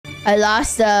I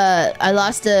lost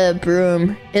a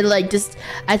broom. It like just,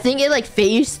 I think it like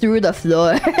phased through the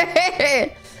floor.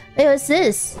 Hey, what's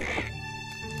this?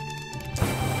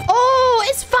 Oh,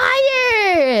 it's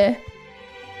fire!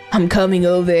 I'm coming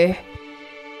over.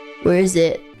 Where is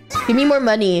it? Give me more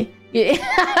money. Give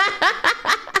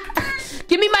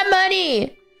me my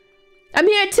money. I'm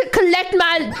here to collect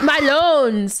my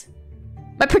loans.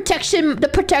 The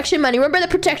protection money. Remember the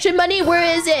protection money? Where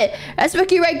is it? That's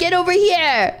Rookie, right? Get over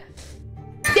here.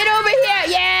 Get over here.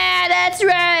 Yeah, that's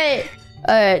right.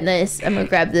 All right, nice. I'm gonna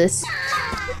grab this.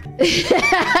 The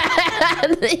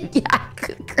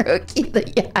Yakuza. The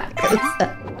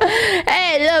Yakuza.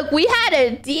 Hey, look, we had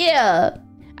a deal.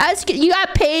 You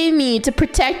gotta pay me to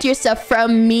protect yourself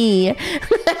from me.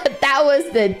 That was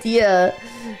the deal.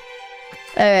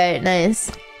 All right,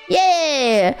 nice.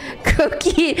 Yay!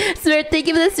 Croaky, Smurf, thank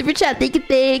you for the super chat. Thank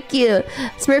you.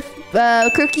 Smurf,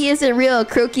 Croaky isn't real.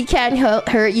 Croaky can't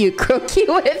hurt you. Croaky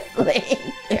with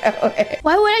flamethrower.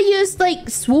 Why would I use like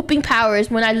swooping powers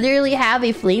when I literally have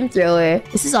a flamethrower?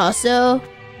 This is also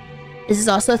a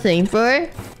flamethrower.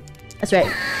 That's right.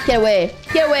 Get away.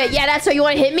 Get away. Yeah, that's right. You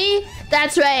want to hit me?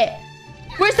 That's right.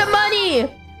 Where's the money?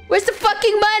 Where's the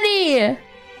fucking money?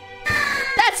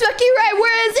 That's fucking right.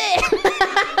 Where is it?